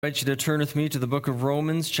I invite you to turn with me to the book of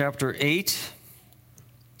Romans, chapter 8.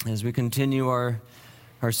 As we continue our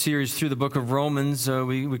series through the book of Romans,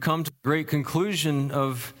 we come to the great conclusion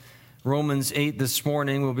of Romans 8 this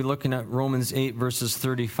morning. We'll be looking at Romans 8, verses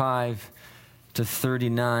 35 to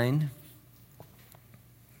 39.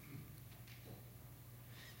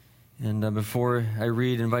 And before I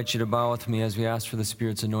read, I invite you to bow with me as we ask for the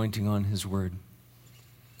Spirit's anointing on His word.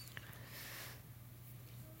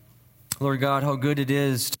 Lord God, how good it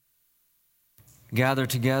is to gather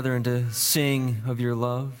together and to sing of your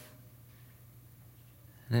love.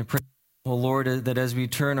 And I pray, oh Lord, that as we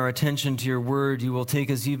turn our attention to your word, you will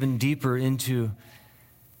take us even deeper into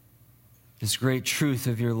this great truth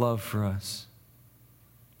of your love for us.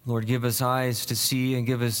 Lord, give us eyes to see and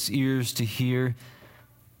give us ears to hear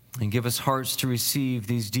and give us hearts to receive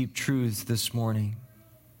these deep truths this morning.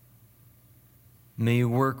 May you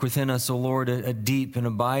work within us, O Lord, a deep and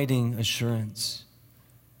abiding assurance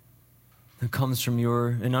that comes from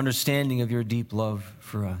an understanding of your deep love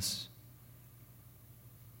for us.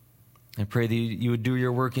 I pray that you would do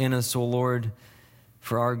your work in us, O Lord,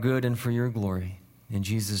 for our good and for your glory. In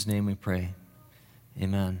Jesus' name we pray.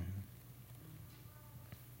 Amen.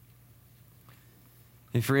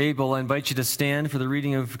 If you're able, I invite you to stand for the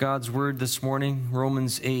reading of God's word this morning,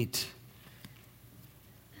 Romans 8.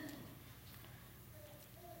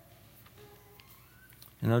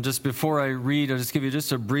 And now just before I read, I'll just give you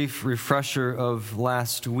just a brief refresher of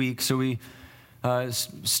last week. So we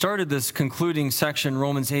started this concluding section,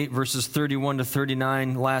 Romans 8, verses 31 to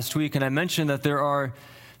 39 last week. And I mentioned that there are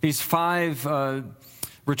these 5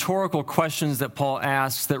 rhetorical questions that Paul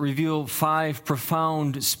asks that reveal 5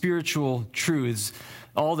 profound spiritual truths,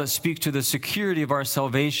 all that speak to the security of our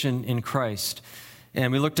salvation in Christ.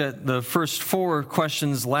 And we looked at the first 4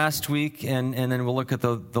 questions last week, and then we'll look at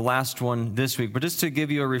the last one this week. But just to give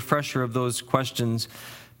you a refresher of those questions,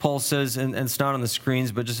 Paul says, and it's not on the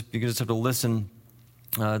screens, but you just have to listen,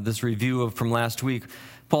 this review from last week.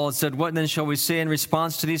 Paul had said, "What then shall we say in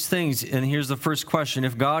response to these things?" And here's the first question.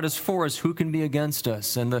 If God is for us, who can be against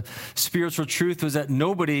us? And the spiritual truth was that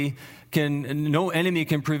no enemy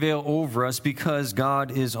can prevail over us because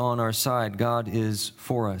God is on our side. God is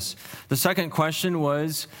for us. The second question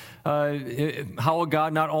was, how will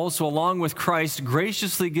God not also, along with Christ,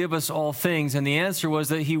 graciously give us all things? And the answer was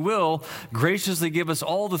that he will graciously give us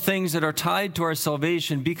all the things that are tied to our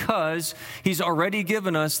salvation because he's already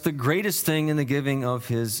given us the greatest thing in the giving of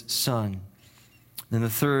his Son. And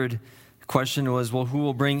the third question was, well, who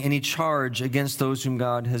will bring any charge against those whom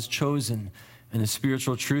God has chosen? And the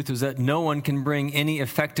spiritual truth is that no one can bring any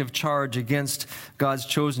effective charge against God's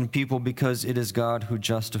chosen people because it is God who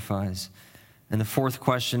justifies. And the fourth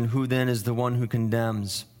question, who then is the one who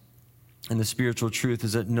condemns? And the spiritual truth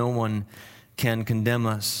is that no one can condemn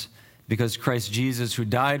us because Christ Jesus, who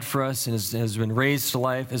died for us and has been raised to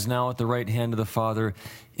life, is now at the right hand of the Father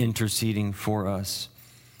interceding for us.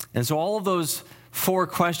 And so all of those 4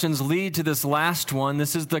 questions lead to this last one.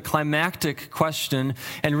 This is the climactic question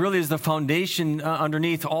and really is the foundation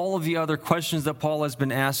underneath all of the other questions that Paul has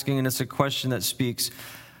been asking, and it's a question that speaks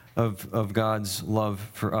of God's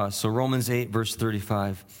love for us. So Romans 8, verse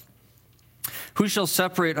 35. Who shall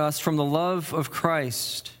separate us from the love of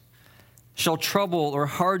Christ? Shall trouble or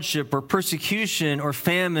hardship or persecution or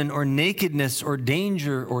famine or nakedness or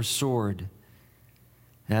danger or sword?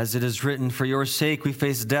 As it is written, for your sake we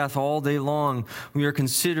face death all day long. We are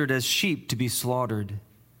considered as sheep to be slaughtered.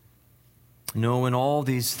 No, in all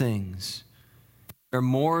these things we are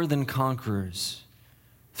more than conquerors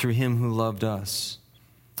through him who loved us.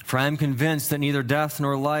 For I am convinced that neither death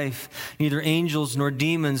nor life, neither angels nor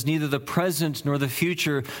demons, neither the present nor the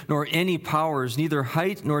future, nor any powers, neither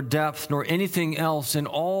height nor depth, nor anything else in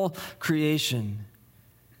all creation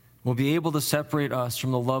will be able to separate us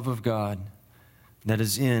from the love of God that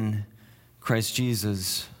is in Christ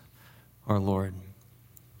Jesus our Lord.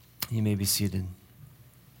 You may be seated.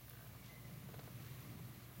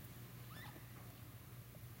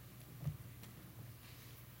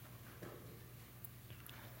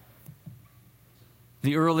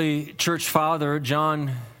 The early church father,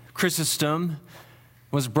 John Chrysostom,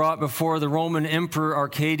 was brought before the Roman Emperor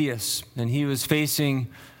Arcadius, and he was facing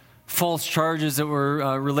false charges that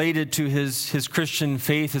were related to his Christian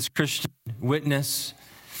faith, his Christian witness.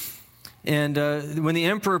 And when the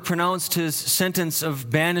emperor pronounced his sentence of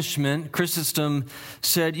banishment, Chrysostom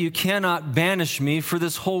said, "You cannot banish me, for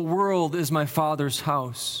this whole world is my Father's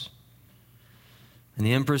house." And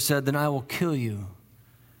the emperor said, "Then I will kill you."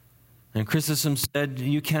 And Chrysostom said,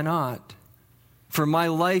 "You cannot, for my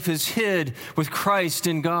life is hid with Christ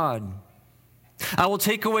in God." "I will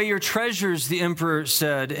take away your treasures," the emperor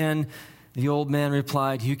said, "and The old man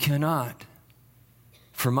replied, "You cannot,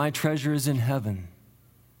 for my treasure is in heaven."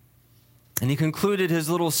 And he concluded his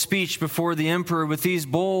little speech before the emperor with these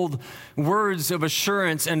bold words of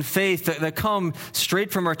assurance and faith that come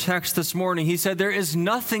straight from our text this morning. He said, "There is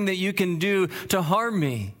nothing that you can do to harm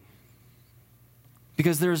me,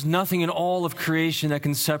 because there is nothing in all of creation that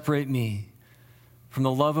can separate me from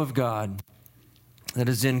the love of God that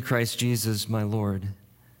is in Christ Jesus, my Lord."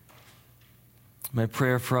 My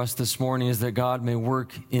prayer for us this morning is that God may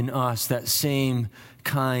work in us that same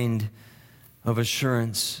kind of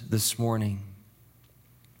assurance this morning.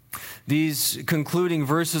 These concluding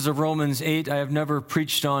verses of Romans 8, I have never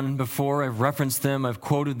preached on before. I've referenced them, I've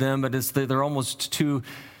quoted them, but they're almost too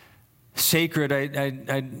sacred.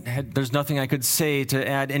 There's nothing I could say to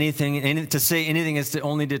add anything, to say anything is to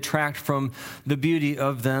only detract from the beauty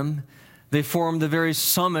of them. They form the very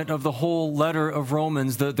summit of the whole letter of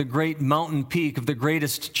Romans, the great mountain peak of the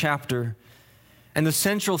greatest chapter. And the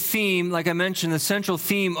central theme, like I mentioned, the central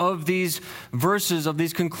theme of these verses, of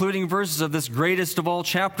these concluding verses of this greatest of all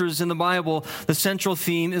chapters in the Bible, the central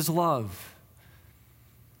theme is love.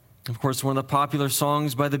 Of course, one of the popular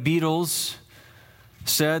songs by the Beatles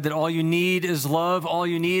said that all you need is love, all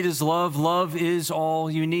you need is love, love is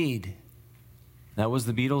all you need. That was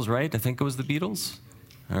the Beatles, right? I think it was the Beatles.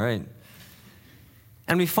 All right.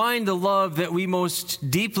 And we find the love that we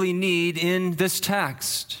most deeply need in this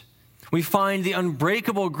text. We find the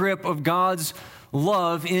unbreakable grip of God's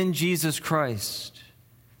love in Jesus Christ.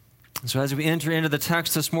 So as we enter into the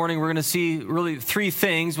text this morning, we're going to see really three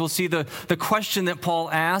things. We'll see the question that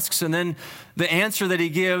Paul asks, and then the answer that he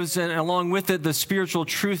gives, and along with it, the spiritual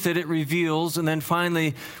truth that it reveals. And then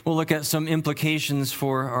finally, we'll look at some implications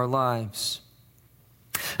for our lives.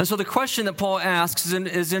 And so the question that Paul asks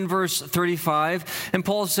is in verse 35, and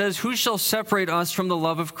Paul says, "Who shall separate us from the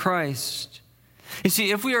love of Christ?" You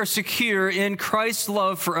see, if we are secure in Christ's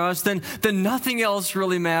love for us, then nothing else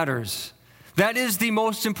really matters. That is the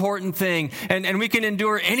most important thing, and we can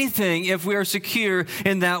endure anything if we are secure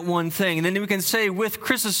in that one thing. And then we can say with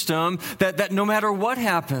Chrysostom that no matter what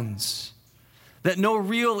happens, that no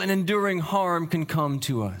real and enduring harm can come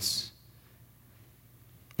to us.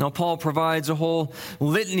 Now, Paul provides a whole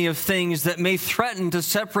litany of things that may threaten to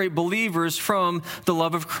separate believers from the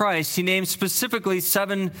love of Christ. He names specifically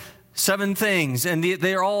seven things, and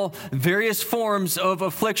they are all various forms of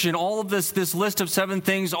affliction. All of this list of 7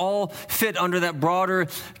 things all fit under that broader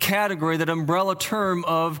category, that umbrella term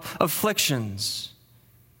of afflictions.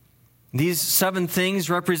 These 7 things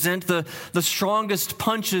represent the strongest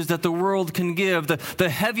punches that the world can give, the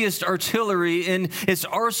heaviest artillery in its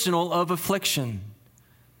arsenal of affliction.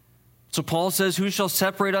 So Paul says, "Who shall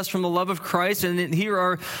separate us from the love of Christ?" And here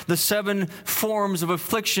are the 7 forms of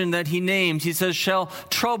affliction that he names. He says, "Shall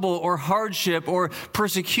trouble or hardship or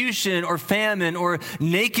persecution or famine or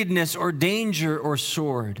nakedness or danger or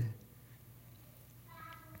sword?"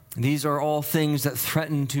 These are all things that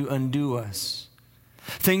threaten to undo us.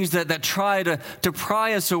 Things that try to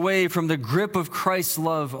pry us away from the grip of Christ's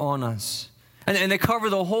love on us. And they cover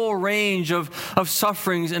the whole range of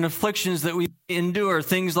sufferings and afflictions that we endure.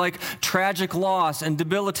 Things like tragic loss and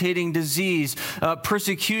debilitating disease,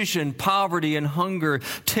 persecution, poverty and hunger,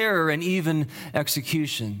 terror, and even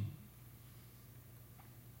execution.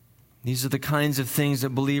 These are the kinds of things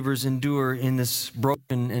that believers endure in this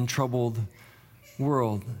broken and troubled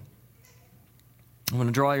world. I want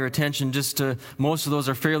to draw your attention just to, most of those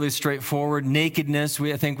are fairly straightforward. Nakedness,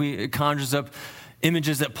 I think it conjures up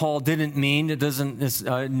images that Paul didn't mean. It doesn't.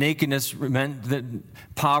 Nakedness meant that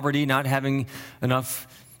poverty, not having enough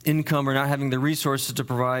income or not having the resources to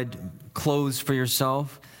provide clothes for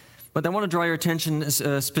yourself. But I want to draw your attention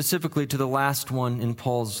specifically to the last one in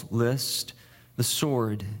Paul's list, the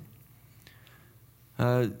sword.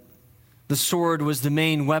 The sword was the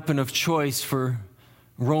main weapon of choice for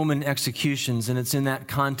Roman executions, and it's in that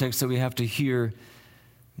context that we have to hear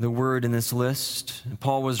the word in this list.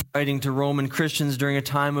 Paul was writing to Roman Christians during a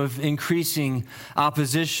time of increasing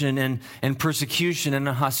opposition and persecution and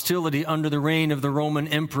hostility under the reign of the Roman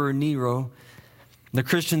Emperor Nero. The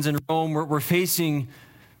Christians in Rome were facing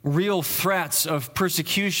real threats of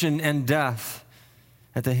persecution and death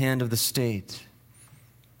at the hand of the state.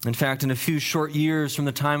 In fact, in a few short years from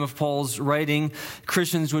the time of Paul's writing,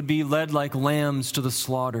 Christians would be led like lambs to the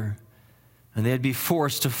slaughter, and they'd be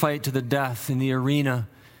forced to fight to the death in the arena,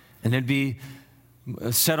 and they'd be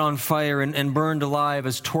set on fire and burned alive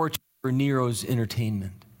as torture for Nero's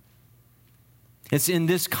entertainment. It's in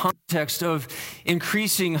this context of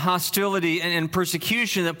increasing hostility and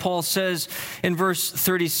persecution that Paul says in verse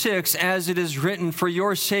 36, as it is written, for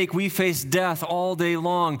your sake we face death all day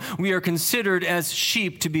long. We are considered as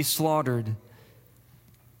sheep to be slaughtered.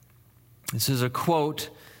 This is a quote.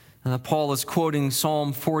 Paul is quoting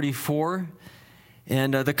Psalm 44.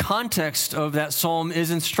 And the context of that psalm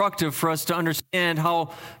is instructive for us to understand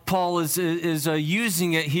how Paul is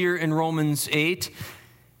using it here in Romans 8.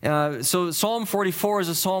 So Psalm 44 is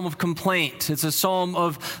a psalm of complaint. It's a psalm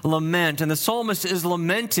of lament. And the psalmist is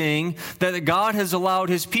lamenting that God has allowed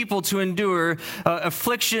his people to endure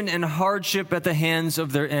affliction and hardship at the hands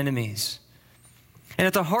of their enemies. And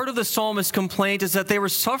at the heart of the psalmist's complaint is that they were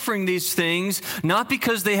suffering these things not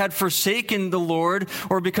because they had forsaken the Lord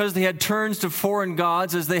or because they had turned to foreign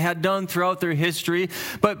gods as they had done throughout their history,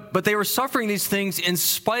 but they were suffering these things in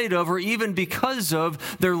spite of or even because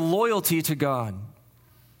of their loyalty to God.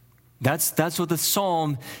 That's what the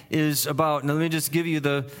psalm is about. Now let me just give you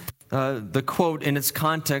the quote in its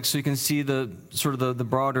context so you can see the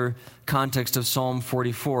broader context of Psalm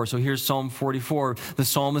 44. So here's Psalm 44. The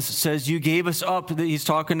psalmist says, you gave us up, he's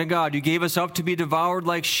talking to God, you gave us up to be devoured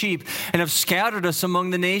like sheep and have scattered us among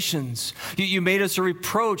the nations. You made us a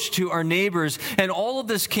reproach to our neighbors, and all of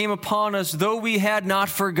this came upon us though we had not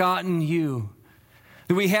forgotten you.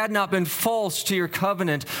 We had not been false to your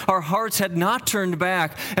covenant. Our hearts had not turned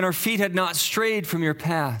back, and our feet had not strayed from your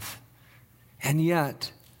path. And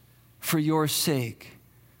yet, for your sake,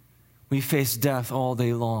 we face death all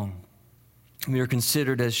day long. We are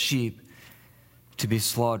considered as sheep to be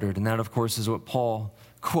slaughtered. And that, of course, is what Paul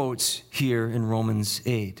quotes here in Romans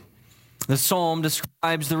 8. The psalm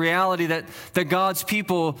describes the reality that God's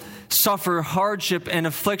people suffer hardship and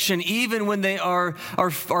affliction even when they are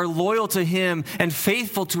loyal to him and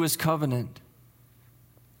faithful to his covenant.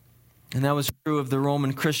 And that was true of the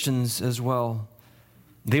Roman Christians as well.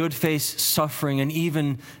 They would face suffering and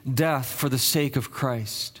even death for the sake of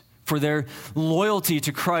Christ, for their loyalty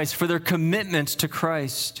to Christ, for their commitment to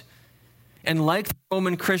Christ. And like the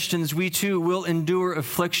Roman Christians, we too will endure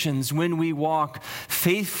afflictions when we walk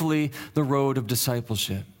faithfully the road of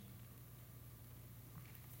discipleship.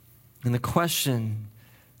 And the question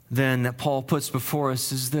then that Paul puts before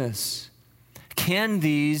us is this: can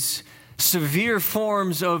these severe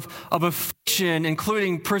forms of affliction,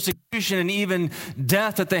 including persecution and even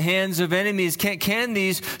death at the hands of enemies, can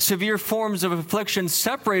these severe forms of affliction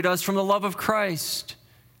separate us from the love of Christ?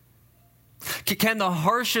 Can the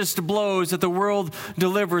harshest blows that the world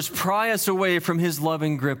delivers pry us away from his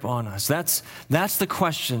loving grip on us? That's the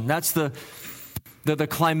question. That's the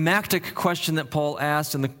climactic question that Paul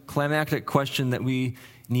asked, and the climactic question that we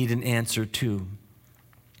need an answer to.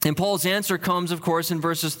 And Paul's answer comes, of course, in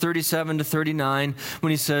verses 37 to 39 when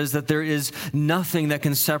he says that there is nothing that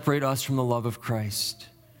can separate us from the love of Christ.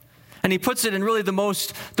 And he puts it in really the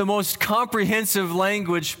most comprehensive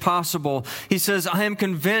language possible. He says, I am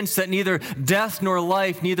convinced that neither death nor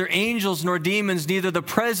life, neither angels nor demons, neither the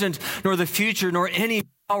present nor the future, nor any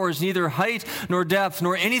powers, neither height nor depth,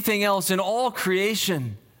 nor anything else in all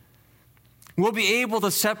creation will be able to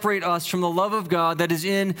separate us from the love of God that is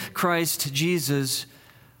in Christ Jesus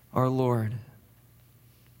our Lord.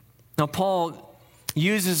 Now, Paul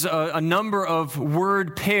uses a number of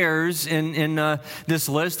word pairs in this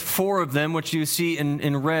list, 4 of them, which you see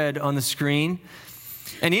in red on the screen.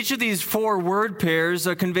 And each of these 4 word pairs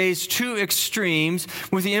conveys 2 extremes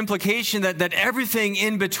with the implication that everything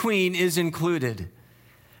in between is included.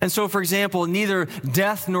 And so, for example, neither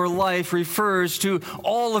death nor life refers to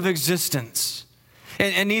all of existence.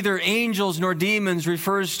 And neither angels nor demons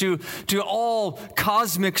refers to all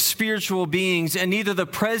cosmic spiritual beings. And neither the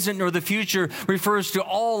present nor the future refers to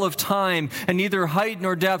all of time. And neither height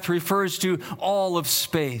nor depth refers to all of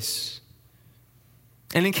space.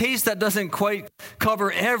 And in case that doesn't quite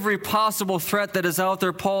cover every possible threat that is out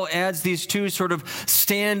there, Paul adds these 2 sort of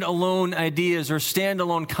stand-alone ideas or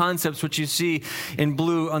stand-alone concepts, which you see in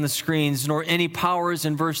blue on the screens, nor any powers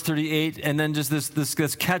in verse 38, and then just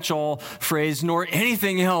this catch-all phrase, nor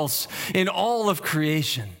anything else in all of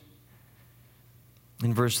creation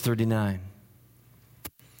in verse 39.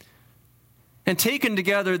 And taken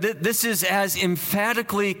together, this is as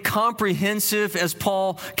emphatically comprehensive as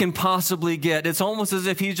Paul can possibly get. It's almost as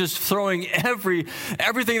if he's just throwing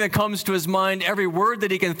everything that comes to his mind, every word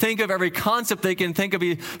that he can think of, every concept that he can think of,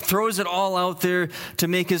 he throws it all out there to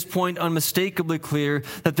make his point unmistakably clear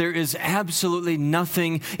that there is absolutely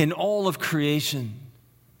nothing in all of creation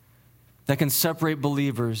that can separate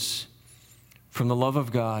believers from the love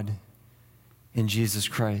of God in Jesus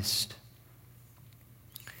Christ.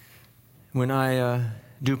 When I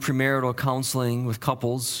do premarital counseling with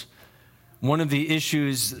couples, one of the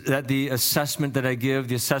issues that the assessment that I give,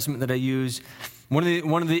 the assessment that I use, one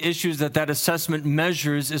of the issues that assessment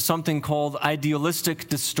measures is something called idealistic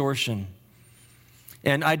distortion.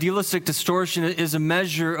 And idealistic distortion is a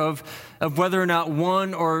measure of whether or not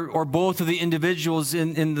one or both of the individuals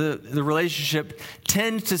in the relationship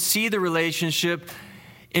tend to see the relationship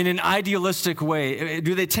in an idealistic way.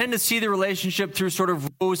 Do they tend to see the relationship through sort of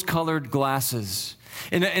rose-colored glasses?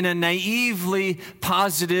 In a naively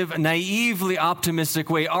positive, naively optimistic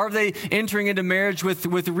way? Are they entering into marriage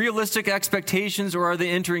with realistic expectations, or are they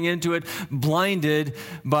entering into it blinded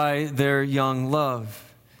by their young love?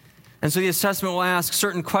 And so the assessment will ask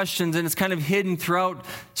certain questions, and it's kind of hidden throughout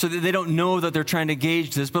so that they don't know that they're trying to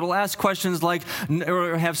gauge this. But it'll ask questions like,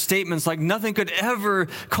 or have statements like, nothing could ever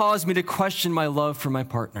cause me to question my love for my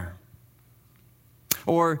partner.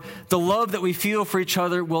 Or the love that we feel for each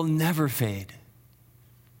other will never fade.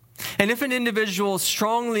 And if an individual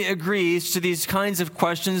strongly agrees to these kinds of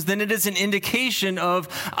questions, then it is an indication of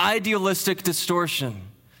idealistic distortion,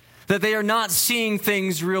 that they are not seeing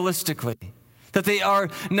things realistically, that they are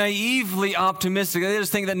naively optimistic. They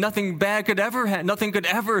just think that nothing bad could ever happen, nothing could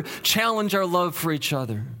ever challenge our love for each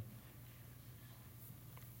other.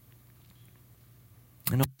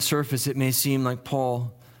 And on the surface, it may seem like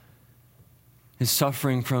Paul is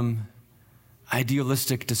suffering from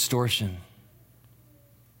idealistic distortion.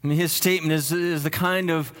 I mean, his statement is the kind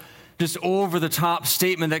of just over-the-top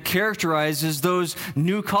statement that characterizes those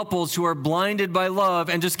new couples who are blinded by love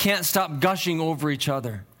and just can't stop gushing over each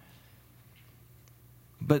other.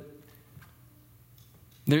 But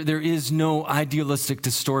there is no idealistic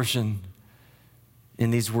distortion in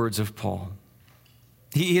these words of Paul.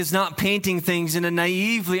 He is not painting things in a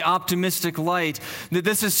naively optimistic light. That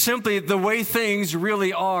this is simply the way things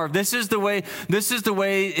really are. This is the way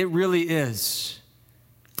it really is.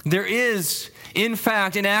 There is, in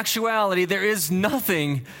fact, in actuality, there is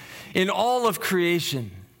nothing in all of creation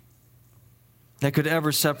that could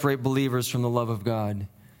ever separate believers from the love of God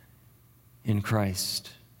in Christ.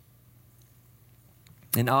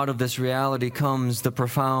 And out of this reality comes the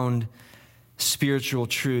profound spiritual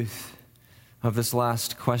truth of this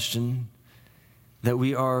last question, that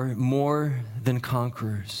we are more than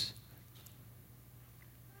conquerors.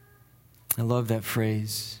 I love that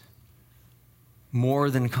phrase. More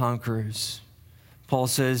than conquerors. Paul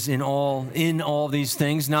says, in all these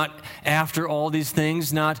things, not after all these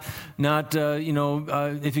things, not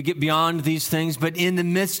if you get beyond these things, but in the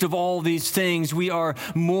midst of all these things, we are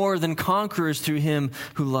more than conquerors through him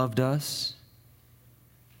who loved us.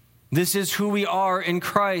 This is who we are in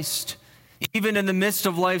Christ. Even in the midst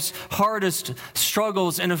of life's hardest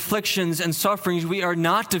struggles and afflictions and sufferings, we are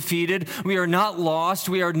not defeated. We are not lost.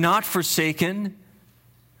 We are not forsaken.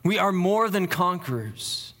 We are more than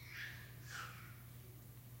conquerors.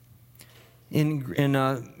 In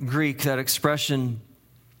Greek, that expression,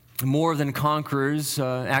 more than conquerors,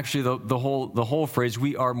 actually the whole phrase,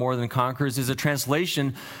 we are more than conquerors, is a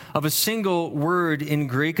translation of a single word in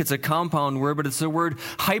Greek. It's a compound word, but it's the word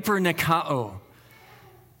hypernikao.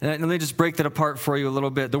 Let me just break that apart for you a little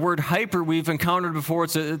bit. The word hyper we've encountered before.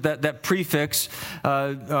 It's that prefix,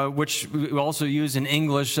 which we also use in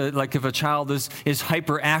English. Like if a child is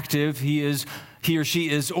hyperactive, he or she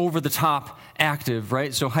is over the top active,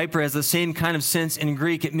 right? So hyper has the same kind of sense in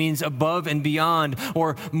Greek. It means above and beyond,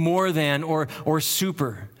 or more than, or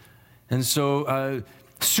super. And so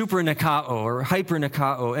super nikao or hyper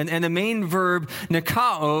nikao. And the main verb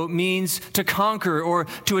nikao means to conquer or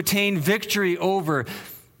to attain victory over.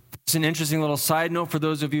 It's an interesting little side note for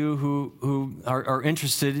those of you who are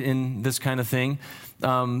interested in this kind of thing.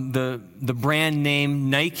 The brand name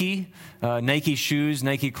Nike, Nike shoes,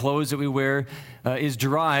 Nike clothes that we wear, is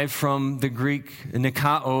derived from the Greek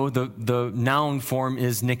nikao. The noun form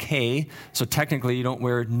is Nike. So technically you don't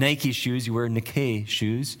wear Nike shoes, you wear Nike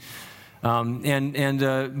shoes. But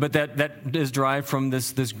that is derived from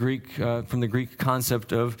this Greek, from the Greek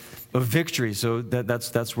concept of victory. So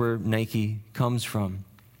that's where Nike comes from.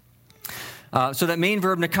 So that main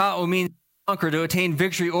verb nikao means conquer, to attain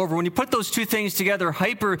victory over. When you put those two things together,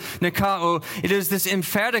 hyper nikao, it is this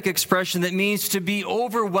emphatic expression that means to be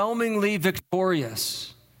overwhelmingly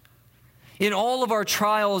victorious. In all of our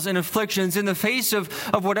trials and afflictions, in the face of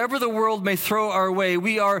whatever the world may throw our way,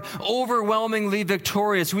 we are overwhelmingly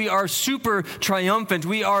victorious. We are super triumphant.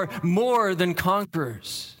 We are more than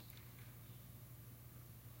conquerors.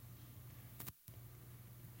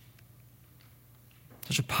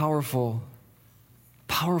 Such a powerful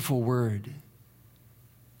word.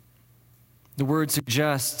 The word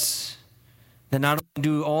suggests that not only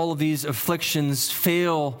do all of these afflictions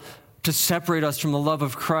fail to separate us from the love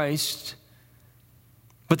of Christ,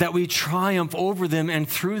 but that we triumph over them and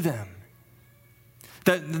through them.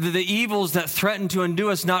 That the evils that threaten to undo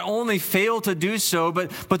us not only fail to do so,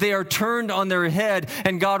 but they are turned on their head,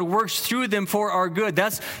 and God works through them for our good.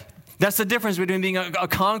 That's the difference between being a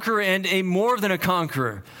conqueror and a more than a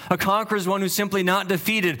conqueror. A conqueror is one who's simply not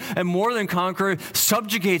defeated. A more than conqueror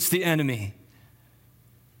subjugates the enemy.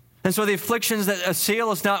 And so the afflictions that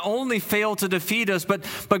assail us not only fail to defeat us,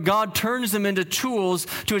 but God turns them into tools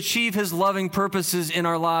to achieve his loving purposes in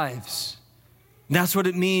our lives. That's what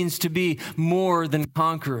it means to be more than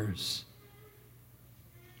conquerors.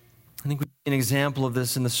 I think we see an example of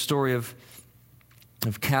this in the story of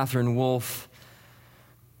Catherine Wolfe.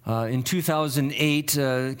 In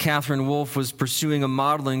 2008, Catherine Wolfe was pursuing a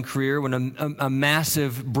modeling career when a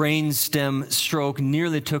massive brainstem stroke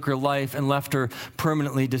nearly took her life and left her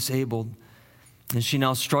permanently disabled. And she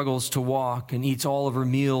now struggles to walk and eats all of her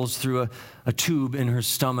meals through a tube in her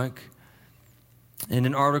stomach. In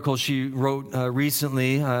an article she wrote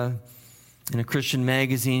recently in a Christian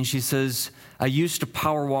magazine, she says, "I used to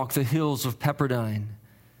power walk the hills of Pepperdine,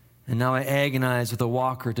 and now I agonize with a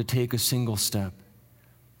walker to take a single step."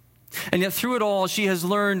 And yet through it all, she has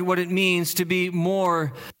learned what it means to be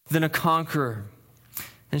more than a conqueror.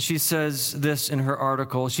 And she says this in her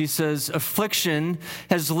article. She says, "Affliction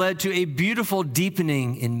has led to a beautiful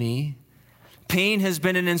deepening in me. Pain has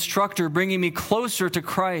been an instructor bringing me closer to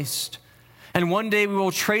Christ. And one day we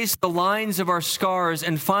will trace the lines of our scars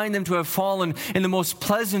and find them to have fallen in the most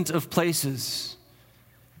pleasant of places.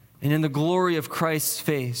 And in the glory of Christ's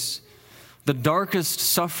face, the darkest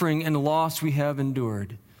suffering and loss we have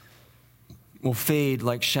endured will fade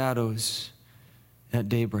like shadows at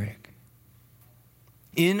daybreak."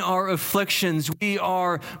 In our afflictions, we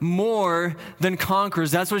are more than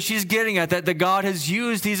conquerors. That's what she's getting at, that God has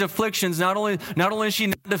used these afflictions. Not only is she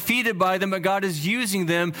not defeated by them, but God is using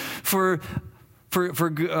them for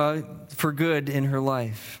good in her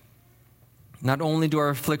life. Not only do our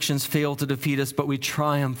afflictions fail to defeat us, but we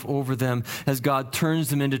triumph over them as God turns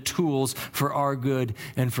them into tools for our good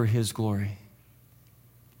and for his glory.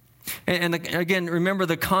 And again, remember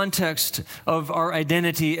the context of our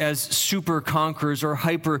identity as super conquerors or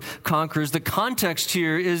hyper conquerors. The context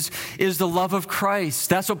here is the love of Christ.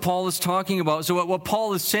 That's what Paul is talking about. So what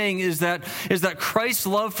Paul is saying is that Christ's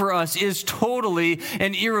love for us is totally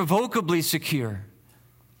and irrevocably secure.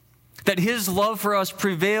 That his love for us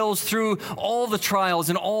prevails through all the trials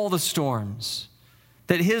and all the storms.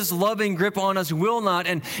 That his loving grip on us will not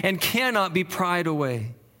and cannot be pried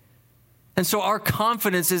away. And so our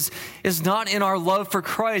confidence is not in our love for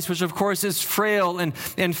Christ, which of course is frail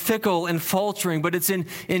and fickle and faltering, but it's in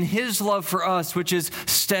his love for us, which is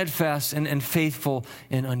steadfast and faithful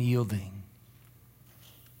and unyielding.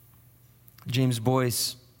 James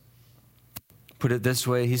Boyce put it this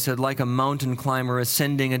way. He said, "Like a mountain climber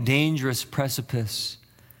ascending a dangerous precipice,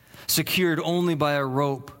 secured only by a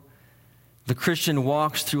rope, the Christian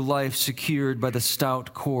walks through life secured by the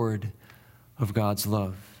stout cord of God's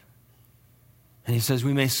love." And he says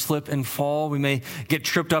we may slip and fall, we may get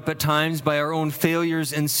tripped up at times by our own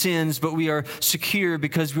failures and sins, but we are secure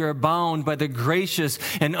because we are bound by the gracious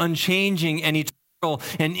and unchanging and eternal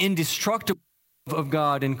and indestructible love of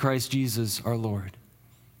God in Christ Jesus our Lord.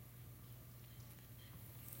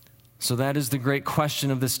 So that is the great question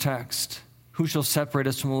of this text. Who shall separate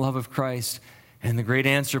us from the love of Christ? And the great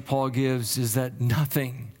answer Paul gives is that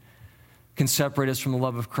nothing can separate us from the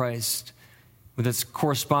love of Christ. With its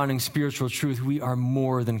corresponding spiritual truth, we are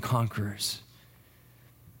more than conquerors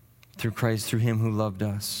through Christ, through him who loved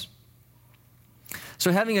us.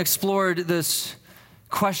 So having explored this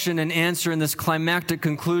question and answer in this climactic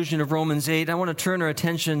conclusion of Romans 8, I want to turn our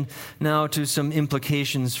attention now to some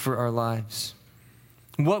implications for our lives.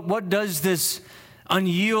 What does this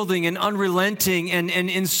unyielding and unrelenting and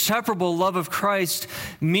inseparable love of Christ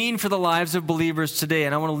mean for the lives of believers today?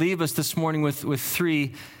 And I want to leave us this morning with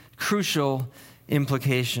three crucial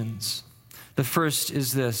implications. The first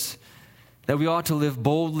is this, that we ought to live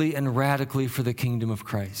boldly and radically for the kingdom of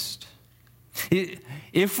Christ.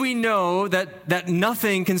 If we know that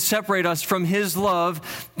nothing can separate us from his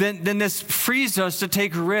love, then this frees us to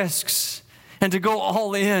take risks and to go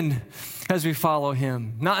all in as we follow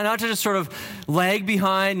him. Not to just sort of lag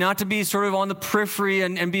behind, not to be sort of on the periphery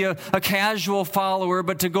and be a casual follower,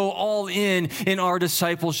 but to go all in our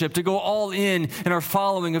discipleship, to go all in our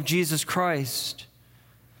following of Jesus Christ.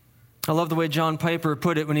 I love the way John Piper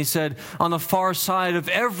put it when he said, "On the far side of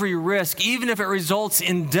every risk, even if it results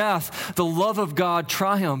in death, the love of God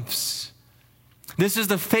triumphs." This is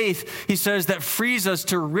the faith, he says, that frees us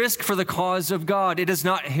to risk for the cause of God. It is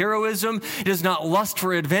not heroism. It is not lust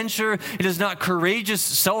for adventure. It is not courageous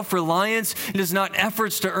self-reliance. It is not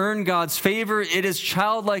efforts to earn God's favor. It is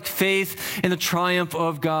childlike faith in the triumph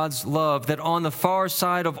of God's love, that on the far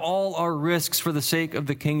side of all our risks for the sake of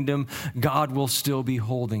the kingdom, God will still be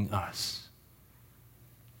holding us.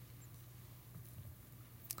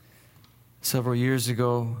 Several years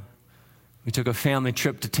ago, we took a family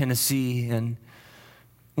trip to Tennessee, and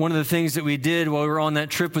one of the things that we did while we were on that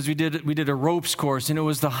trip was we did a ropes course, and it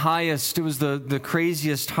was the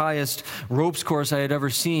craziest, highest ropes course I had ever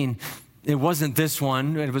seen. It wasn't this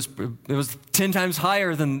one. It was 10 times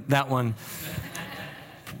higher than that one.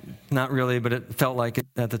 Not really, but it felt like it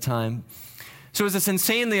at the time. So it was this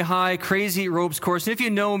insanely high, crazy ropes course. And if you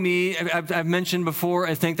know me, I've mentioned before,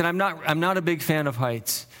 I think that I'm not a big fan of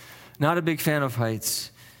heights. Not a big fan of heights.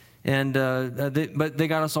 And but they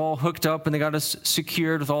got us all hooked up, and they got us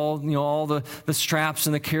secured with all the straps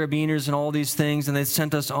and the carabiners and all these things, and they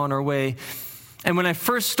sent us on our way. And when I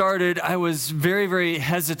first started, I was very, very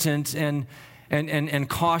hesitant and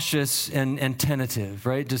cautious and tentative,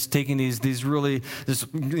 right? Just taking these really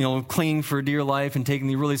clinging for dear life and taking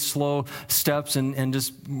the really slow steps and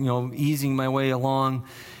just easing my way along,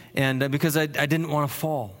 and because I didn't want to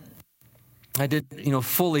fall, I didn't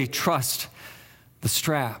fully trust the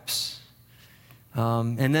straps.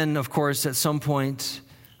 And then, of course, at some point,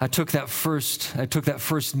 I took that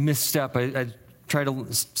first misstep. I tried to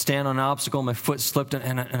stand on an obstacle, my foot slipped,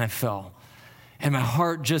 and I fell. And my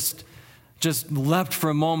heart just leapt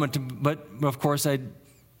for a moment, but of course, I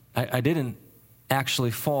didn't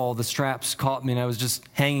actually fall. The straps caught me, and I was just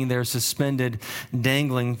hanging there, suspended,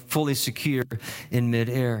 dangling, fully secure in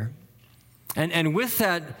midair. And with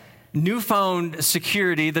that newfound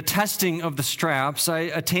security, the testing of the straps, I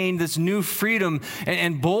attained this new freedom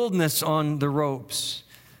and boldness on the ropes.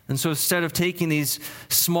 And so instead of taking these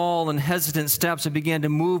small and hesitant steps, I began to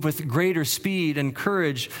move with greater speed and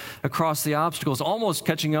courage across the obstacles, almost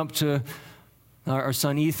catching up to our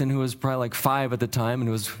son Ethan, who was probably like 5 at the time and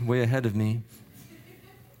was way ahead of me.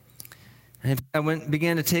 And I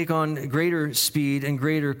began to take on greater speed and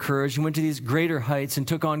greater courage, and went to these greater heights and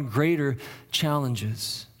took on greater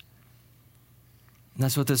challenges. And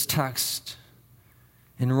that's what this text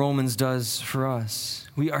in Romans does for us.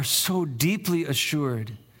 We are so deeply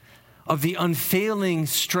assured of the unfailing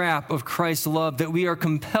strap of Christ's love that we are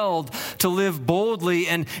compelled to live boldly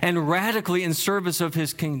and radically in service of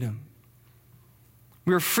his kingdom.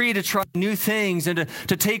 We are free to try new things and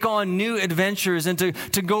to take on new adventures and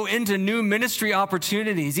to go into new ministry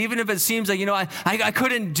opportunities, even if it seems like, I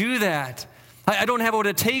couldn't do that. I don't have what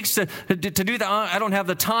it takes to do that. I don't have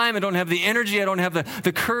the time. I don't have the energy. I don't have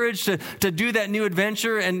the courage to do that new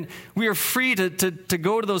adventure. And we are free to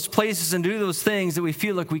go to those places and do those things that we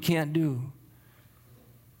feel like we can't do.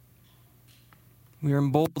 We are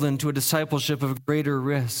emboldened to a discipleship of greater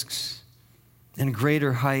risks and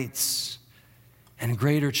greater heights and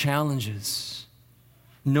greater challenges,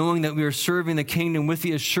 knowing that we are serving the kingdom with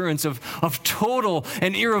the assurance of total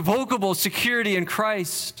and irrevocable security in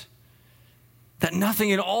Christ, that nothing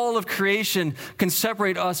in all of creation can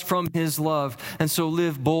separate us from his love, and so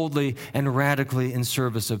live boldly and radically in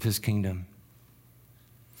service of his kingdom.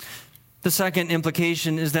 The second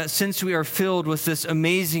implication is that since we are filled with this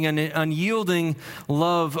amazing and unyielding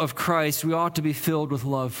love of Christ, we ought to be filled with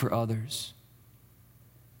love for others.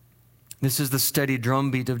 This is the steady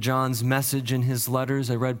drumbeat of John's message in his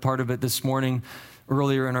letters. I read part of it this morning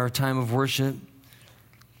earlier in our time of worship.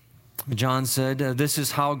 John said, this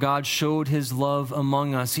is how God showed his love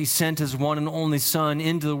among us. He sent his one and only Son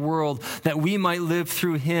into the world that we might live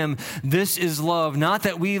through him. This is love, not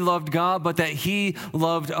that we loved God, but that he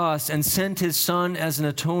loved us and sent his Son as an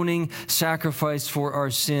atoning sacrifice for our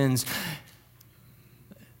sins.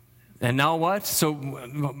 And now what? So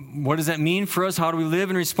what does that mean for us? How do we live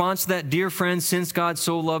in response to that? Dear friends, since God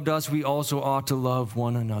so loved us, we also ought to love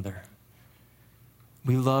one another.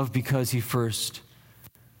 We love because he first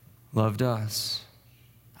loved us.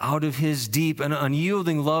 Out of his deep and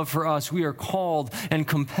unyielding love for us, we are called and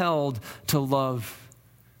compelled to love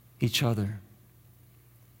each other.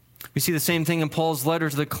 We see the same thing in Paul's letter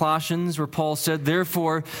to the Colossians, where Paul said,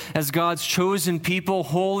 therefore, as God's chosen people,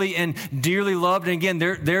 holy and dearly loved. And again,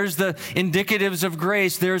 there's the indicatives of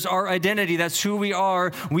grace. There's our identity. That's who we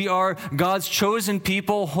are. We are God's chosen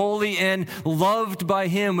people, holy and loved by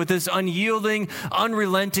him with this unyielding,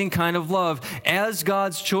 unrelenting kind of love. As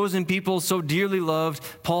God's chosen people, so dearly loved,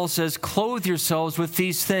 Paul says, clothe yourselves with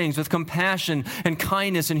these things, with compassion and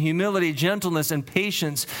kindness and humility, gentleness and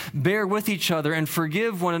patience. Bear with each other and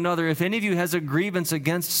forgive one another. If any of you has a grievance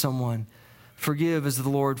against someone, Forgive as the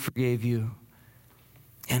Lord forgave you.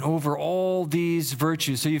 And over all these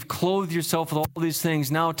virtues, so you've clothed yourself with all these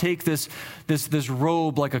things. Now take this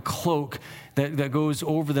robe like a cloak that goes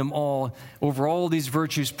over them all. Over all these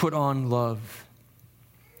virtues, put on love,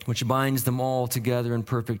 which binds them all together in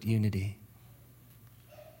perfect unity.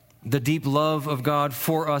 The deep love of God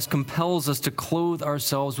for us compels us to clothe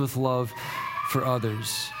ourselves with love for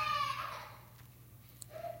others.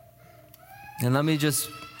 And let me just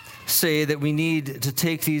say that we need to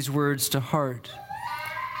take these words to heart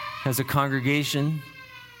as a congregation,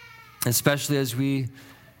 especially as we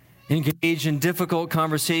engage in difficult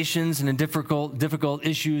conversations and in difficult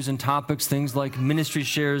issues and topics, things like ministry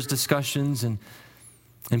shares, discussions, and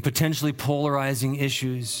potentially polarizing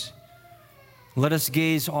issues. Let us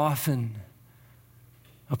gaze often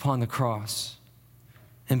upon the cross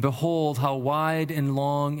and behold how wide and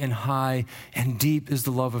long and high and deep is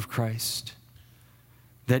the love of Christ.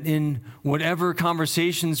 That in whatever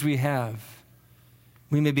conversations we have,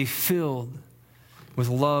 we may be filled with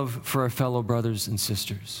love for our fellow brothers and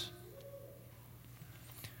sisters.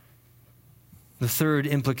 The third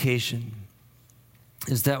implication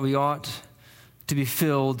is that we ought to be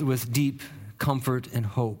filled with deep comfort and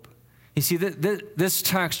hope. You see, this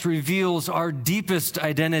text reveals our deepest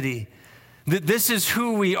identity. That this is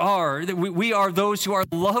who we are. That we are those who are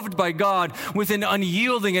loved by God with an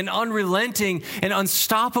unyielding and unrelenting and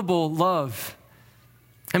unstoppable love.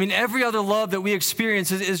 I mean, every other love that we experience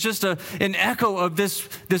is just an echo of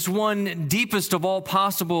this one deepest of all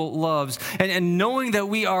possible loves. And knowing that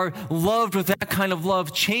we are loved with that kind of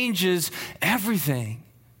love changes everything.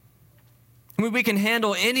 I mean, we can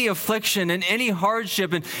handle any affliction and any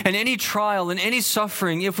hardship and any trial and any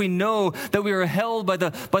suffering if we know that we are held by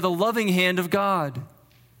the loving hand of God.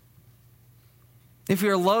 If we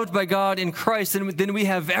are loved by God in Christ, then we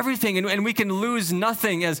have everything and we can lose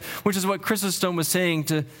nothing, which is what Chrysostom was saying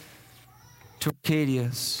to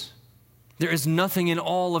Arcadius. There is nothing in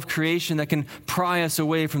all of creation that can pry us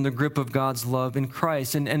away from the grip of God's love in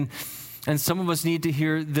Christ. And some of us need to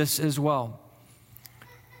hear this as well.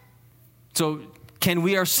 So can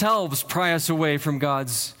we ourselves pry us away from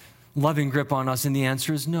God's loving grip on us? And the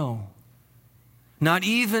answer is no. Not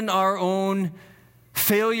even our own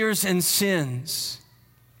failures and sins.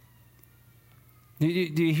 Do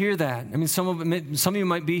you hear that? I mean, some of you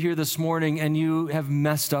might be here this morning and you have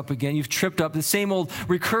messed up again. You've tripped up the same old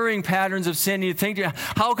recurring patterns of sin. You think,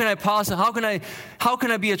 how can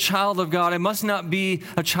I be a child of God? I must not be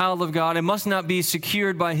a child of God. I must not be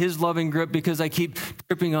secured by His loving grip because I keep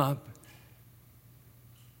tripping up.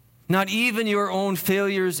 Not even your own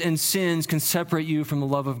failures and sins can separate you from the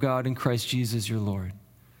love of God in Christ Jesus your Lord.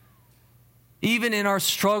 Even in our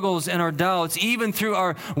struggles and our doubts, even through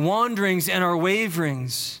our wanderings and our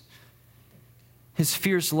waverings, His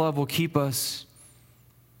fierce love will keep us.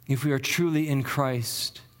 If we are truly in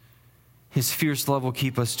Christ, His fierce love will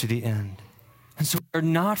keep us to the end. And so we are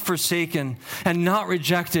not forsaken and not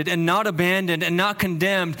rejected and not abandoned and not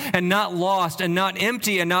condemned and not lost and not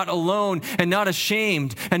empty and not alone and not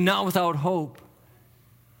ashamed and not without hope.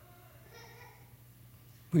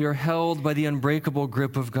 We are held by the unbreakable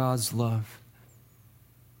grip of God's love.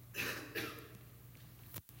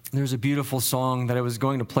 There's a beautiful song that I was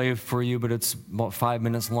going to play for you, but it's about 5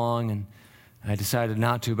 minutes long, and I decided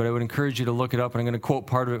not to, but I would encourage you to look it up, and I'm going to quote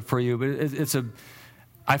part of it for you. But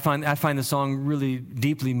I find the song really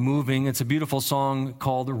deeply moving. It's a beautiful song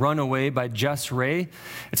called Runaway by Jess Ray.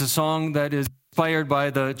 It's a song that is inspired by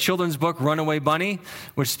the children's book Runaway Bunny,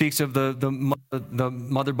 which speaks of the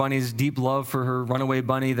mother bunny's deep love for her runaway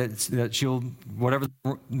bunny, that she'll, whatever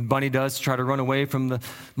the bunny does to try to run away from the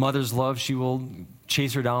mother's love, she will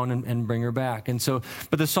chase her down and bring her back. And so,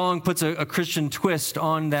 but the song puts a Christian twist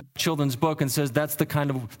on that children's book and says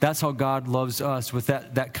that's how God loves us, with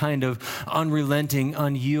that kind of unrelenting,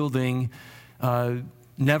 unyielding,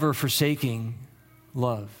 never forsaking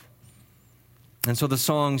love. And so the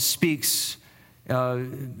song speaks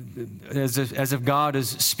as if God is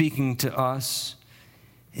speaking to us.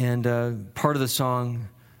 And part of the song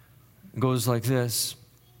goes like this: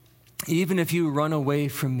 even if you run away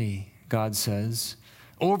from me, God says,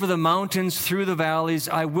 over the mountains, through the valleys,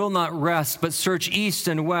 I will not rest, but search east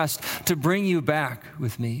and west to bring you back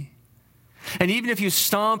with me. And even if you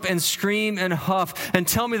stomp and scream and huff and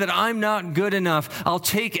tell me that I'm not good enough, I'll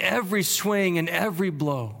take every swing and every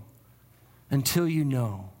blow until you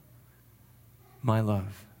know my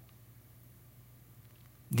love.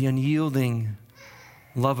 The unyielding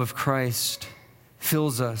love of Christ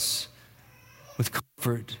fills us with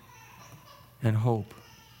comfort and hope.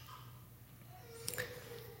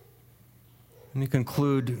 Let me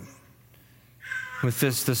conclude with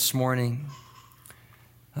this morning.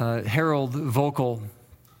 Harold Vocal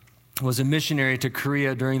was a missionary to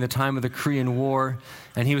Korea during the time of the Korean War,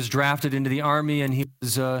 and he was drafted into the army, and he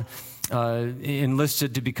was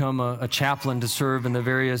enlisted to become a chaplain to serve in the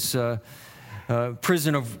various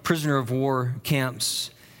prisoner of war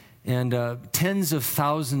camps. And tens of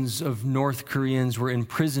thousands of North Koreans were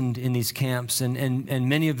imprisoned in these camps, and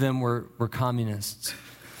many of them were communists.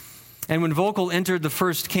 And when Vocal entered the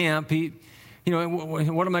first camp, he,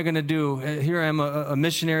 what am I going to do? Here I am, a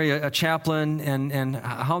missionary, a chaplain, and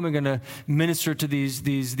how am I going to minister to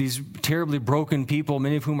these terribly broken people,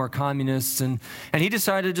 many of whom are communists? And he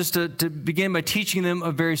decided just to begin by teaching them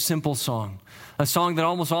a very simple song, a song that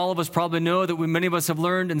almost all of us probably know, that many of us have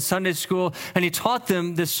learned in Sunday school. And he taught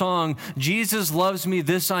them this song: Jesus loves me,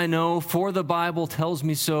 this I know, for the Bible tells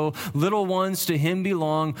me so. Little ones to him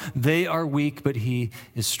belong, they are weak, but he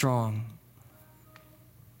is strong.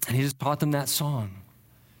 And he just taught them that song.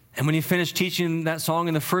 And when he finished teaching that song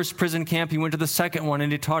in the first prison camp, he went to the second one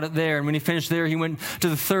and he taught it there. And when he finished there, he went to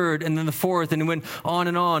the third and then the fourth, and he went on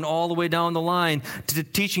and on all the way down the line to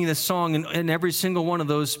teaching this song in every single one of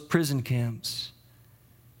those prison camps.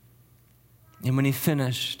 And when he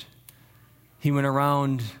finished, he went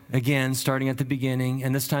around again, starting at the beginning,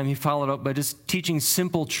 and this time he followed up by just teaching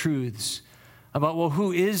simple truths about, well,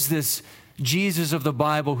 who is this Jesus of the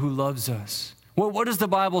Bible who loves us? What does the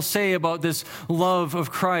Bible say about this love of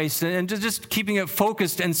Christ? And just keeping it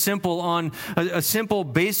focused and simple on a simple,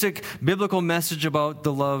 basic biblical message about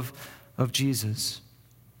the love of Jesus.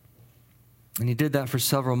 And he did that for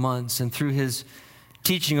several months. And through his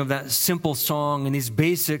teaching of that simple song and these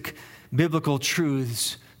basic biblical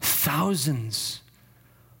truths, thousands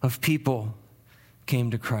of people came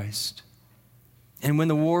to Christ. And when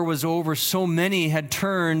the war was over, so many had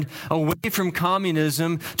turned away from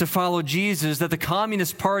communism to follow Jesus that the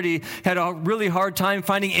Communist Party had a really hard time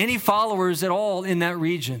finding any followers at all in that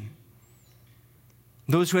region.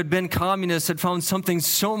 Those who had been communists had found something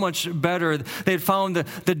so much better. They had found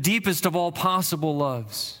the deepest of all possible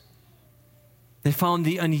loves. They found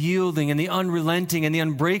the unyielding and the unrelenting and the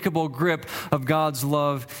unbreakable grip of God's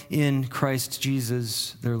love in Christ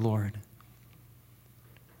Jesus, their Lord.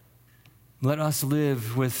 Let us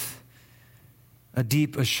live with a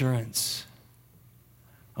deep assurance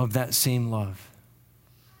of that same love.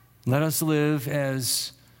 Let us live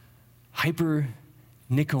as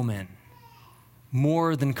hyper-nicomen,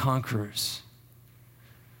 more than conquerors.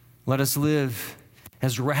 Let us live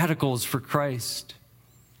as radicals for Christ,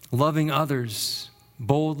 loving others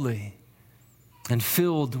boldly and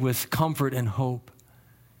filled with comfort and hope,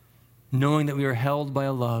 knowing that we are held by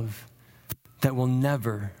a love that will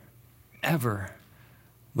never, ever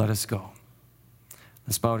let us go.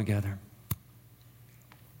 Let's bow together.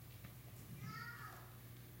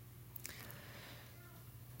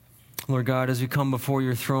 Lord God, as we come before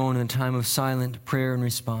your throne in a time of silent prayer and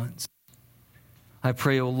response, I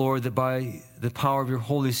pray, O Lord, that by the power of your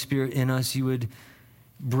Holy Spirit in us, you would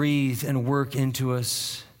breathe and work into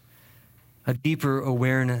us a deeper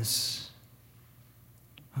awareness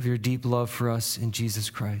of your deep love for us in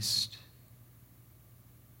Jesus Christ.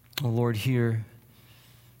 Oh Lord, hear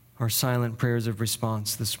our silent prayers of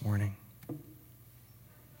response this morning.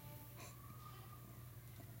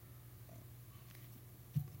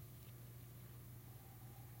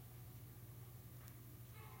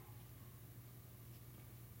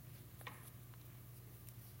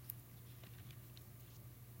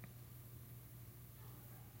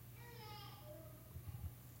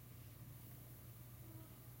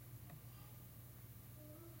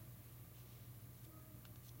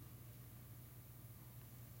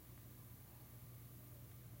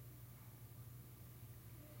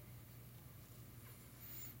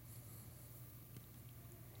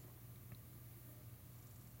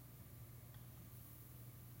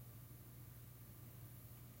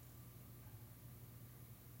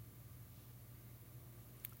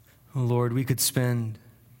 Oh Lord, we could spend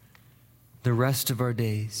the rest of our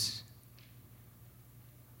days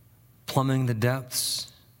plumbing the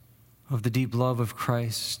depths of the deep love of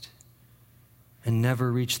Christ and never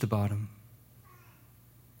reach the bottom.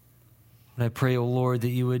 But I pray, O Lord, that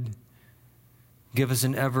you would give us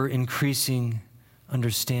an ever-increasing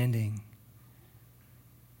understanding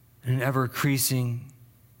and an ever-increasing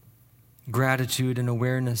gratitude and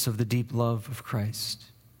awareness of the deep love of Christ.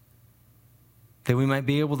 That we might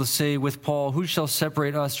be able to say with Paul, who shall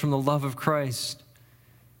separate us from the love of Christ?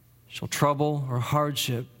 Shall trouble or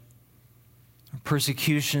hardship or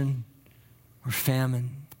persecution or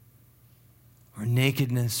famine or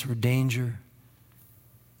nakedness or danger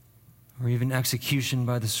or even execution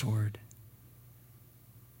by the sword?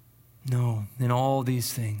 No, in all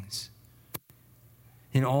these things,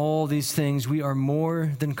 In all these things, we are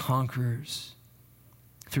more than conquerors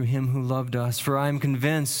through him who loved us. For I am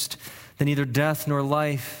convinced that neither death nor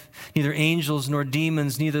life, neither angels nor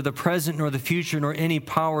demons, neither the present nor the future, nor any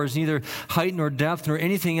powers, neither height nor depth, nor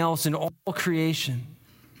anything else in all creation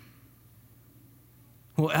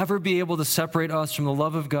will ever be able to separate us from the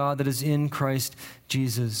love of God that is in Christ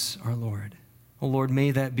Jesus our Lord. Oh Lord,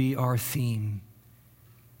 may that be our theme.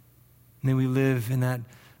 May we live in that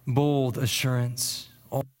bold assurance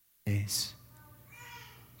all days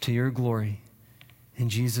to your glory. In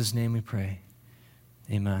Jesus' name we pray.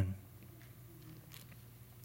 Amen.